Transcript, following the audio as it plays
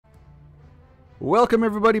Welcome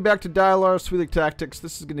everybody back to Dialar Sweelik Tactics.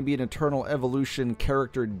 This is going to be an Eternal Evolution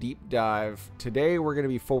character deep dive. Today we're going to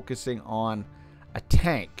be focusing on a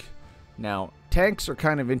tank. Now, tanks are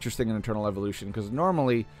kind of interesting in Eternal Evolution because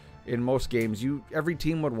normally in most games every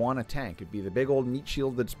team would want a tank. It'd be the big old meat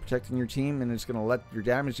shield that's protecting your team, and it's going to let your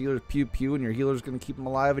damage dealers pew pew, and your healer's going to keep them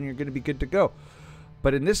alive, and you're going to be good to go.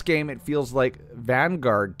 But in this game it feels like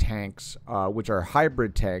Vanguard tanks, which are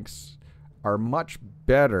hybrid tanks, are much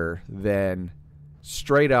better than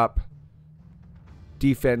straight up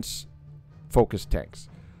defense focused tanks.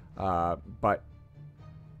 But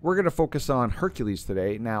we're going to focus on Hercules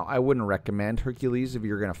today. Now, I wouldn't recommend Hercules if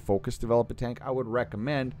you're going to focus develop a tank. I would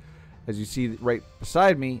recommend, as you see right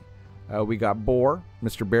beside me, we got Boar,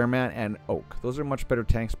 Mr. Bearman, and Oak. Those are much better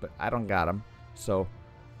tanks, but I don't got them, so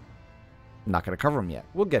I'm not going to cover them yet.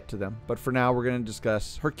 We'll get to them, but for now we're going to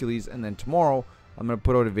discuss Hercules, and then tomorrow I'm going to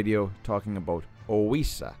put out a video talking about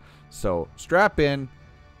Oisa. So strap in,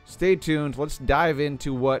 stay tuned. Let's dive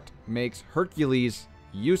into what makes Hercules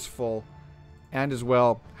useful and as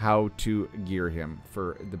well how to gear him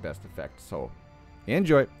for the best effect. So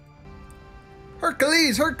enjoy.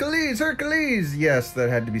 Hercules, Hercules, Hercules. Yes, that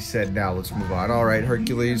had to be said. Now let's move on. All right,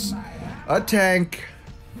 Hercules, a tank.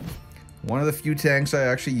 One of the few tanks I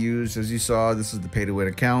actually use. As you saw, this is the pay-to-win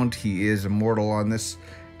account. He is immortal on this,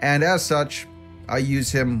 and as such, I use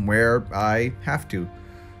him where I have to.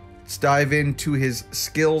 Let's dive into his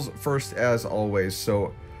skills first, as always.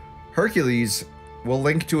 So Hercules will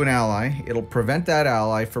link to an ally. It'll prevent that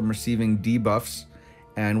ally from receiving debuffs,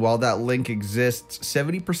 and while that link exists,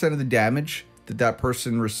 70% of the damage that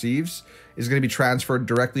person receives is going to be transferred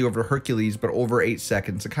directly over to Hercules, but over 8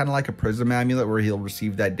 seconds. So kind of like a prism amulet where he'll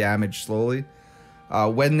receive that damage slowly.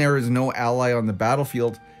 When there is no ally on the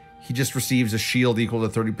battlefield, he just receives a shield equal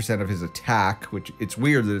to 30% of his attack, which it's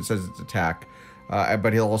weird that it says it's attack.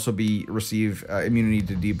 But he'll also receive immunity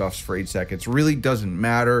to debuffs for 8 seconds. Really doesn't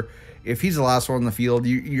matter. If he's the last one on the field,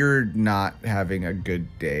 you're not having a good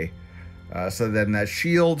day. So then that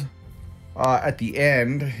shield at the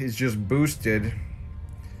end is just boosted.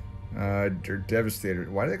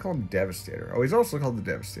 Devastator. Why do they call him Devastator? Oh, he's also called the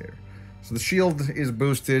Devastator. So the shield is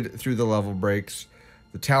boosted through the level breaks.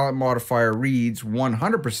 The talent modifier reads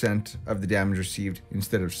 100% of the damage received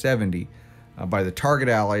instead of 70%. By the target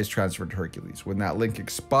ally is transferred to Hercules. When that link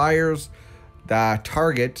expires, the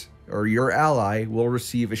target or your ally will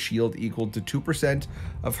receive a shield equal to 2%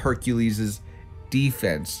 of Hercules'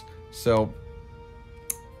 defense. So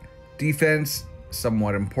defense,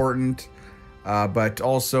 somewhat important, but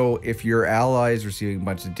also if your ally is receiving a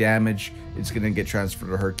bunch of damage, it's going to get transferred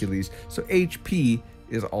to Hercules. So HP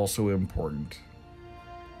is also important.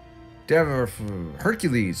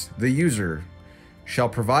 Hercules, the user, shall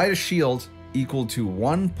provide a shield equal to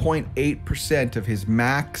 1.8% of his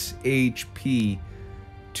max HP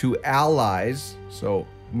to allies, so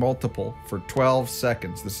multiple, for 12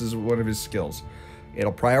 seconds. This is one of his skills.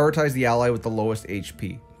 It'll prioritize the ally with the lowest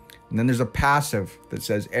HP. And then there's a passive that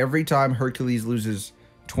says every time Hercules loses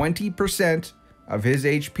 20% of his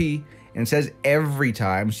HP, and it says every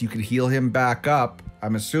time, so you could heal him back up.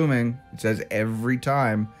 I'm assuming it says every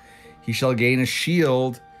time, he shall gain a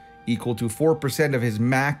shield equal to 4% of his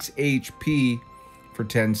max HP for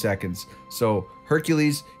 10 seconds. So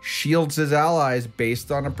Hercules shields his allies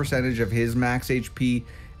based on a percentage of his max HP,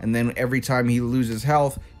 and then every time he loses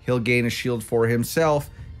health, he'll gain a shield for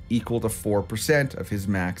himself equal to 4% of his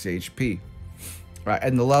max HP.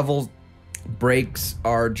 And the level breaks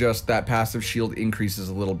are just that passive shield increases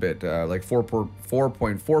a little bit, like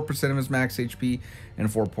 4.4% of his max HP and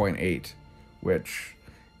 4.8, which,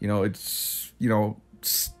 it's,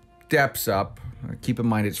 steps up. Keep in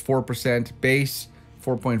mind it's 4% base,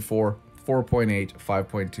 4.4, 4.8,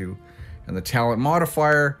 5.2. And the talent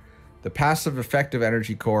modifier, the passive effective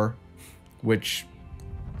energy core, which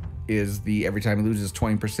is the every time he loses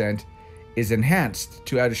 20%, is enhanced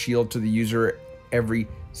to add a shield to the user every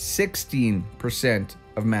 16%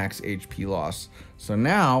 of max HP loss. So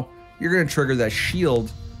now you're going to trigger that shield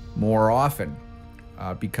more often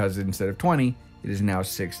because instead of 20, it is now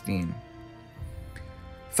 16.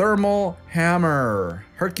 Thermal Hammer.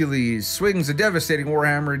 Hercules swings a devastating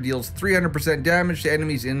warhammer, deals 300% damage to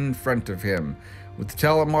enemies in front of him. With the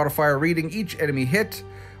talent modifier reading, each enemy hit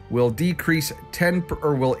will decrease 10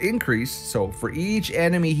 or will increase. So for each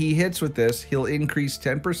enemy he hits with this, he'll increase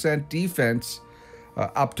 10% defense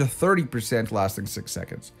up to 30%, lasting 6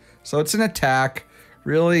 seconds. So it's an attack.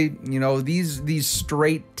 Really, these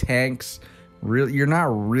straight tanks, really, you're not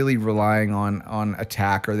really relying on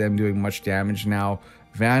attack or them doing much damage now.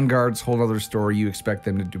 Vanguard's whole other story, you expect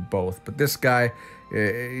them to do both. But this guy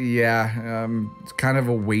Yeah, it's kind of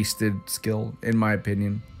a wasted skill, in my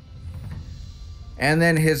opinion. And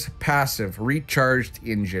then his passive, Recharged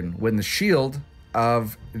Engine. When the shield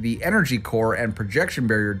of the energy core and projection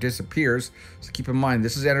barrier disappears, so keep in mind,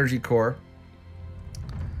 this is energy core,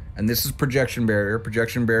 and this is projection barrier.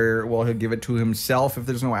 Projection barrier, well, he'll give it to himself if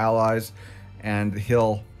there's no allies, and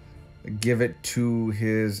he'll give it to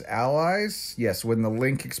his allies. Yes, when the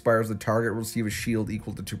link expires, the target will receive a shield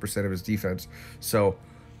equal to 2% of his defense. So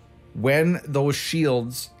when those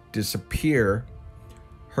shields disappear,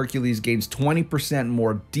 Hercules gains 20%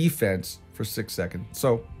 more defense for 6 seconds.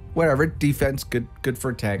 So whatever, defense, good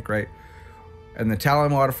for a tank, right? And the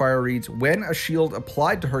talent modifier reads, when a shield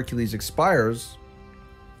applied to Hercules expires,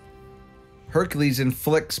 Hercules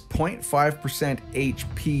inflicts 0.5%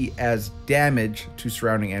 HP as damage to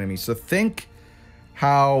surrounding enemies. So think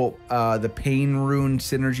how the Pain Rune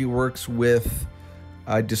synergy works with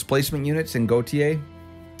displacement units in Gautier.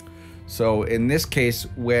 So in this case,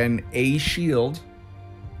 when a shield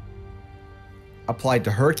applied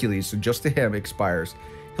to Hercules, so just to him, expires,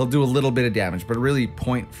 he'll do a little bit of damage, but really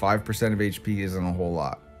 0.5% of HP isn't a whole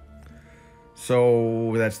lot.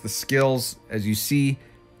 So that's the skills. As you see,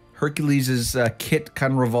 Hercules' kit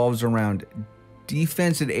kind of revolves around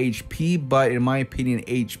defense and HP, but in my opinion,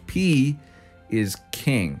 HP is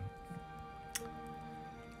king.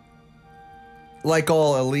 Like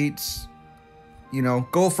all elites, you know,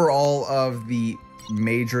 go for all of the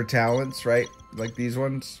major talents, right? Like these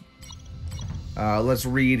ones. Let's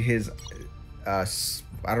read his, I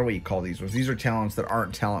don't know what you call these ones. These are talents that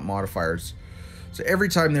aren't talent modifiers. So every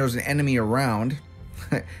time there's an enemy around,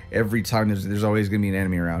 every time there's always going to be an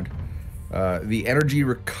enemy around, the energy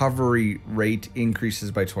recovery rate increases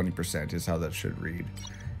by 20% is how that should read.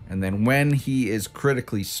 And then when he is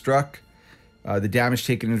critically struck, the damage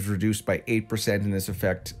taken is reduced by 8%, and this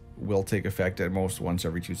effect will take effect at most once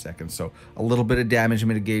every 2 seconds. So a little bit of damage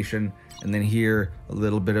mitigation, and then here a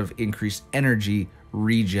little bit of increased energy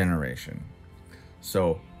regeneration.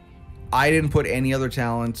 So I didn't put any other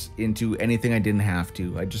talents into anything I didn't have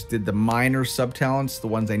to. I just did the minor sub-talents, the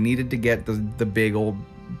ones I needed to get the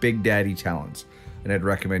big daddy talents. And I'd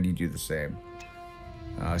recommend you do the same.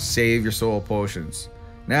 Save your soul potions.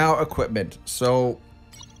 Now, equipment. So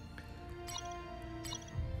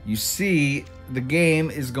you see, the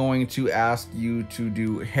game is going to ask you to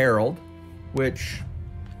do Herald, which,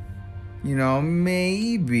 you know,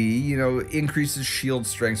 maybe, you know, increases shield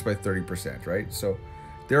strengths by 30%, right? So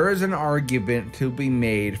there is an argument to be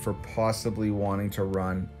made for possibly wanting to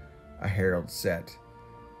run a Herald set.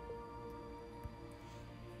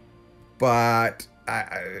 But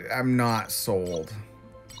I'm not sold.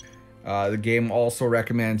 The game also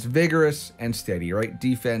recommends Vigorous and Steady, right?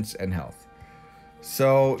 Defense and health.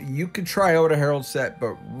 So you could try out a Herald set,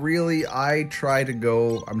 but really I'm trying to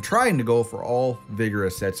go for all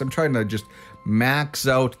Vigorous sets. I'm trying to just max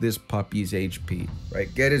out this puppy's HP,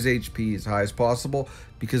 right? Get his HP as high as possible,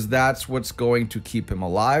 because that's what's going to keep him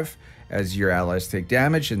alive as your allies take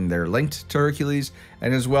damage, and they're linked to Hercules.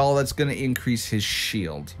 And as well, that's going to increase his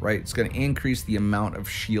shield, right? It's going to increase the amount of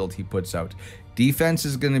shield he puts out. Defense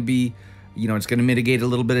is going to be, you know, it's going to mitigate a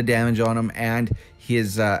little bit of damage on him, and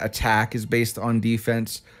his attack is based on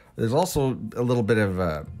defense. There's also a little bit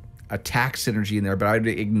of attack synergy in there, but I'd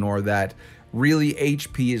ignore that. Really,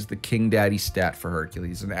 HP is the king daddy stat for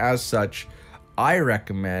Hercules, and as such, I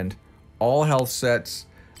recommend all health sets,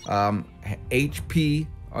 HP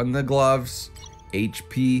on the gloves,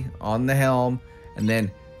 HP on the helm, and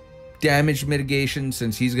then damage mitigation,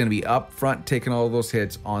 since he's going to be up front taking all those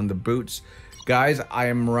hits, on the boots. Guys, I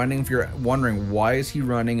am running, if you're wondering why is he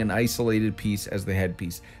running an isolated piece as the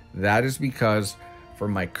headpiece, that is because for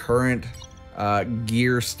my current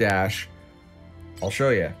gear stash, I'll show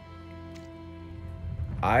you,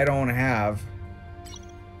 I don't have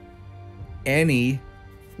any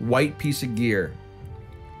white piece of gear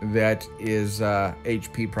that is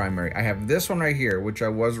HP primary. I have this one right here, which I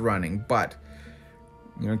was running, but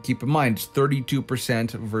you know, keep in mind, it's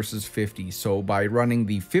 32% versus 50. So by running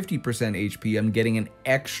the 50% HP, I'm getting an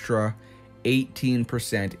extra 18%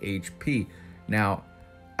 HP. Now,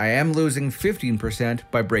 I am losing 15%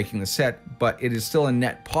 by breaking the set, but it is still a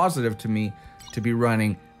net positive to me to be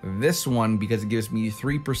running this one, because it gives me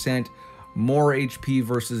 3% more HP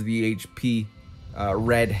versus the HP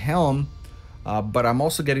red helm, but I'm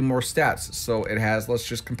also getting more stats. So it has, let's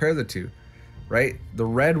just compare the two. Right? The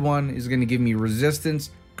red one is going to give me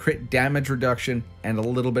resistance, crit damage reduction, and a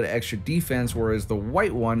little bit of extra defense, whereas the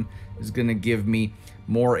white one is going to give me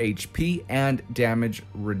more HP and damage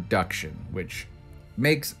reduction, which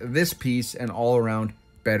makes this piece an all-around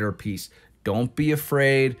better piece. Don't be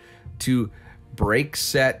afraid to break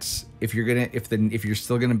sets if you're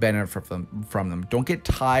still gonna benefit from them. Don't get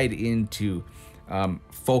tied into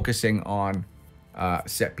focusing on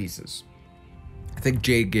set pieces. I think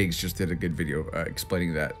Jay Giggs just did a good video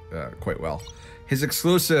explaining that quite well. His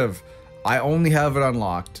exclusive, I only have it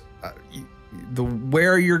unlocked.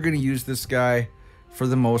 Where you're gonna use this guy, for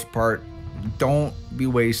the most part, don't be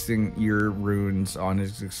wasting your runes on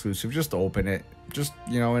his exclusive. Just open it. Just,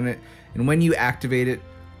 you know, and when you activate it,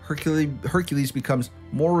 Hercules becomes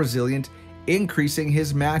more resilient, increasing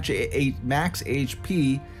his max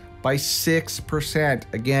HP by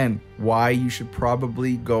 6%. Again, why you should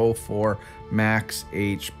probably go for max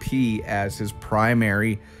HP as his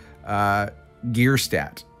primary gear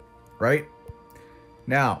stat, right?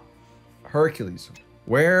 Now, Hercules.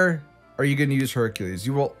 Where are you going to use Hercules?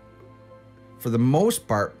 You will, for the most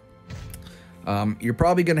part, you're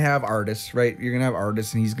probably going to have Artis, right? You're going to have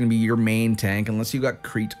Artis, and he's going to be your main tank, unless you got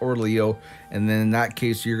Crete or Leo, and then in that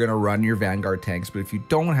case, you're going to run your Vanguard tanks. But if you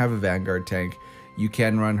don't have a Vanguard tank, you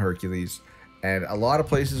can run Hercules. And a lot of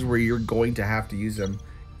places where you're going to have to use them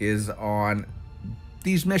is on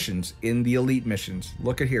these missions, in the elite missions.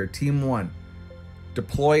 Look at here, Team 1.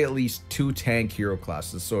 Deploy at least 2 tank hero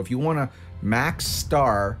classes. So if you want to max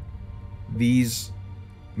star these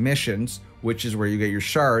missions, which is where you get your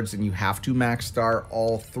shards, and you have to max star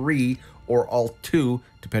all 3 or all 2,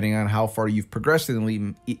 depending on how far you've progressed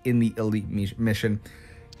in the elite mission.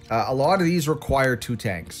 A lot of these require 2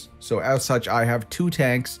 tanks. So as such, I have 2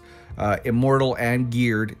 tanks, immortal and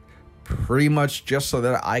geared, pretty much just so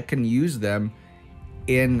that I can use them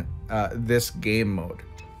in this game mode.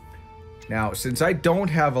 Now, since I don't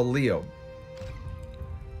have a Leo,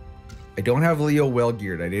 well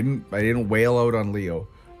geared. I didn't whale out on Leo.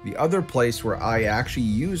 The other place where I actually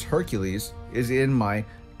use Hercules is in my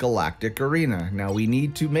Galactic Arena. Now we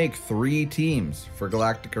need to make 3 teams for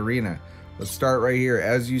Galactic Arena. Let's start right here.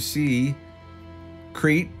 As you see,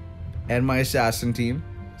 Crete and my assassin team.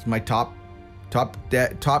 It's my top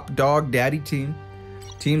dog daddy team.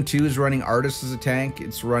 Team 2 is running Artis as a tank.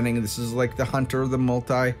 It's running, this is like the Hunter, the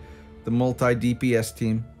multi DPS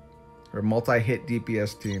team, or multi-hit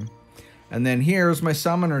DPS team. And then here's my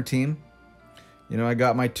summoner team. You know, I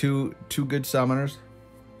got my two good summoners.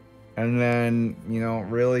 And then, you know,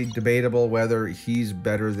 really debatable whether he's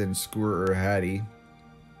better than Skur or Hattie.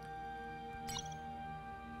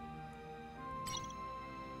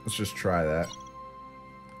 Let's just try that.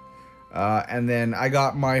 And then I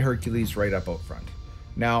got my Hercules right up out front.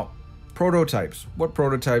 Now, prototypes. What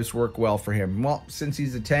prototypes work well for him? Well, since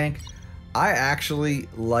he's a tank, I actually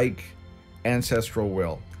like Ancestral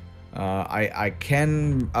Will. I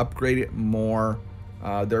can upgrade it more.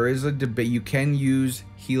 There is a debate. You can use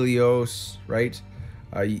Helios, right?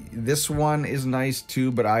 This one is nice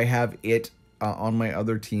too, but I have it on my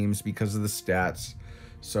other teams because of the stats.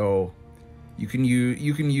 So you can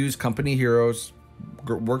use Company Heroes,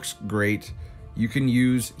 works great. You can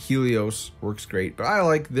use Helios, works great. But I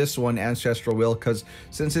like this one, Ancestral Will, because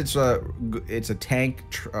since it's a tank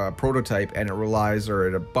prototype and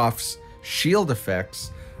it buffs shield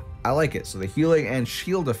effects, I like it. So the healing and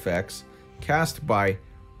shield effects cast by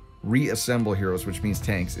reassemble heroes, which means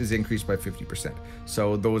tanks, is increased by 50%.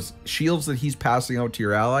 So those shields that he's passing out to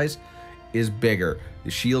your allies is bigger.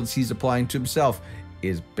 The shields he's applying to himself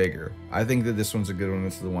is bigger. I think that this one's a good one.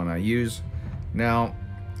 This is the one I use. Now,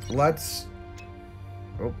 let's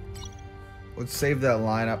save that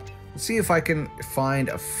lineup. Let's see if I can find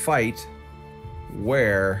a fight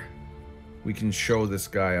where we can show this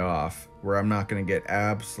guy off, where I'm not going to get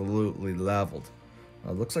absolutely leveled.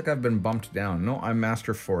 Looks like I've been bumped down. No, I'm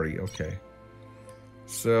Master 40. Okay.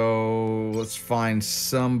 So let's find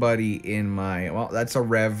somebody in my... Well, that's a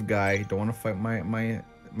Rev guy. Don't want to fight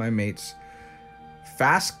my mates.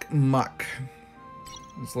 Fask Muck.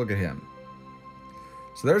 Let's look at him.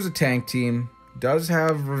 So there's a tank team. Does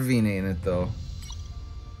have Ravina in it, though.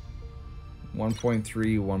 1.3,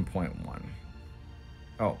 1.1.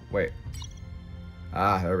 Oh, wait.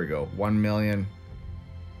 Ah, there we go. 1 million.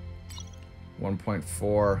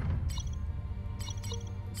 1.4.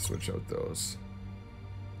 Switch out those.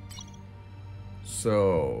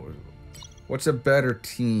 So, what's a better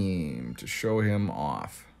team to show him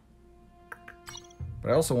off?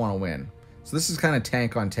 But I also want to win. So this is kind of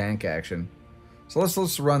tank on tank action. So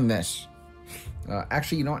let's run this.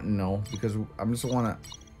 Actually, you know what? No, because I just want to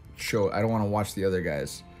show. I don't want to watch the other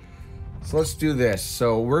guys. So let's do this.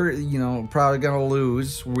 So we're, you know, probably gonna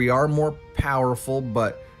lose. We are more powerful,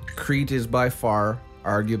 but Crete is by far,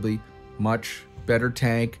 arguably, much better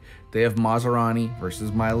tank. They have Maserati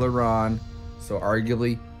versus my Laron, so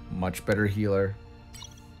arguably much better healer.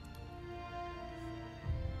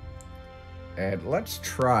 And let's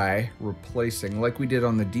try replacing, like we did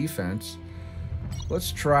on the defense,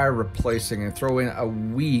 let's try replacing and throw in a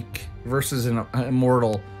weak versus an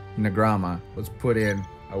immortal Nagrama. Let's put in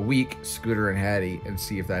a weak Scooter and Hattie and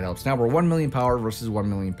see if that helps. Now we're 1 million power versus 1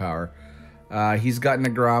 million power. He's got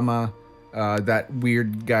Nagrama, that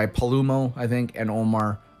weird guy Palumo, I think, and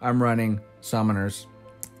Omar. I'm running Summoners,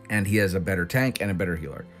 and he has a better tank and a better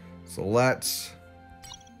healer. So let's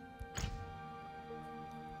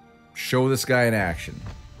show this guy in action.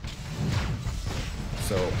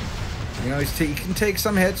 So, you know, he can take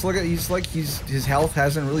some hits. Look at, his health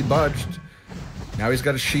hasn't really budged. Now he's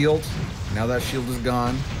got a shield. Now that shield is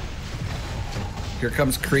gone. Here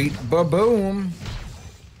comes Crete. Ba-boom!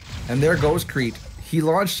 And there goes Crete. He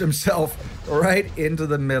launched himself right into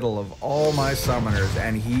the middle of all my summoners,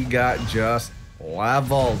 and he got just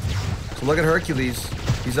leveled. So look at Hercules.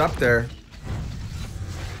 He's up there.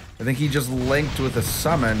 I think he just linked with a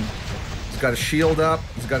summon. He's got a shield up.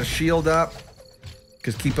 He's got a shield up.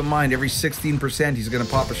 Because keep in mind, every 16% he's going to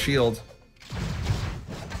pop a shield.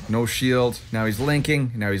 No shield. Now he's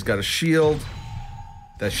linking. Now he's got a shield.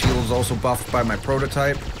 That shield is also buffed by my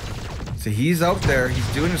prototype. So he's out there. He's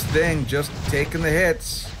doing his thing, just taking the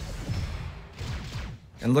hits.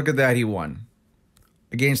 And look at that, he won.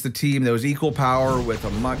 Against the team that was equal power with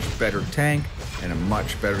a much better tank and a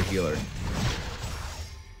much better healer.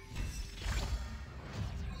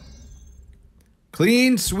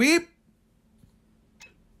 Clean sweep.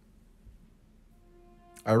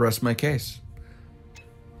 I rest my case.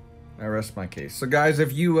 I rest my case. So guys,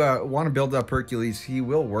 if you want to build up Hercules, he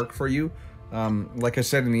will work for you. Like I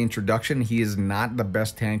said in the introduction, he is not the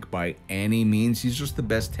best tank by any means. He's just the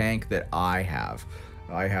best tank that I have.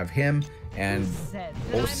 I have him and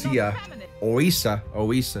Oisa,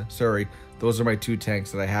 sorry. Those are my two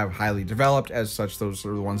tanks that I have highly developed. As such, those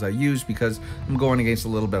are the ones I use because I'm going against a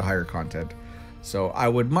little bit higher content. So I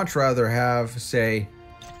would much rather have, say,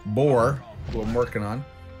 Boar, who I'm working on,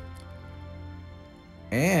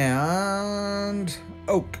 and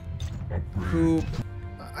Oak, who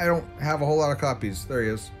I don't have a whole lot of copies. There he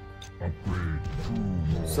is.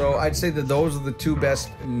 So I'd say that those are the two best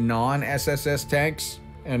non-SSS tanks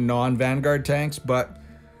and non-Vanguard tanks, but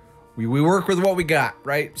we work with what we got,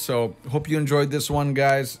 right? So hope you enjoyed this one,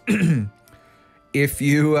 guys. If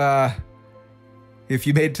you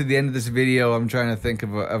made it to the end of this video, I'm trying to think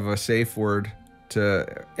of a safe word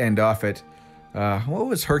to end off it. What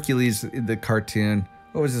was Hercules in the cartoon?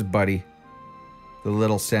 What was his buddy? The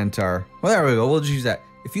little centaur. Well, there we go. We'll just use that.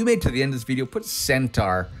 If you made it to the end of this video, put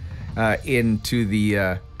centaur into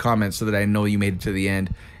the comments so that I know you made it to the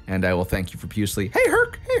end, and I will thank you profusely. Hey,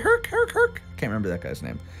 Herc! Hey, Herc! Herc! Herc! Can't remember that guy's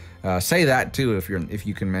name. Say that too if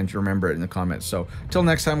you can remember it in the comments. So, till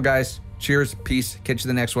next time, guys. Cheers, peace. Catch you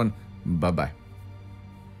the next one. Bye bye.